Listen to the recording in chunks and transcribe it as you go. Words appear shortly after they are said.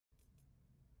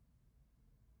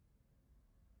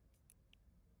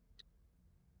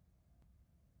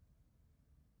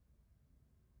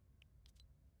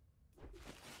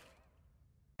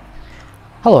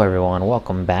Hello everyone,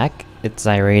 welcome back. It's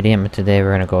Zyradium, and today we're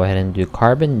going to go ahead and do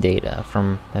carbon data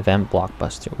from Event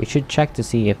Blockbuster. We should check to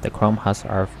see if the chrome husks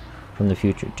are from the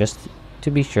future. Just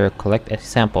to be sure, collect a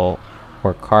sample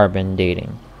for carbon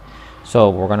dating.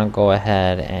 So we're going to go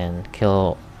ahead and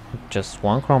kill just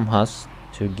one chrome husk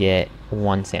to get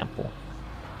one sample.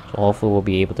 So hopefully we'll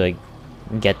be able to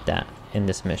get that in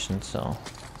this mission. So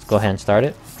let's go ahead and start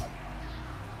it.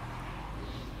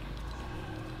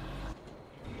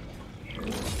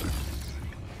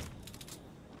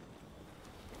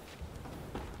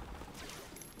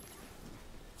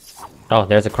 Oh,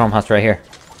 there's a chrome husk right here.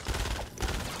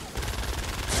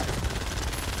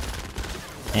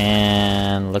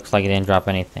 And looks like it didn't drop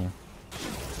anything.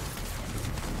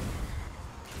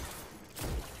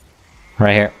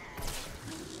 Right here.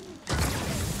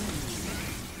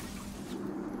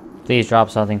 Please drop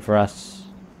something for us.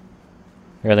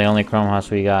 You're the only chrome husk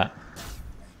we got.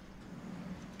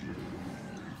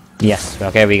 Yes,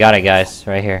 okay, we got it, guys.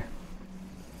 Right here.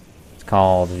 It's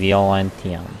called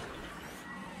Violentium.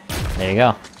 There you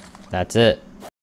go. That's it.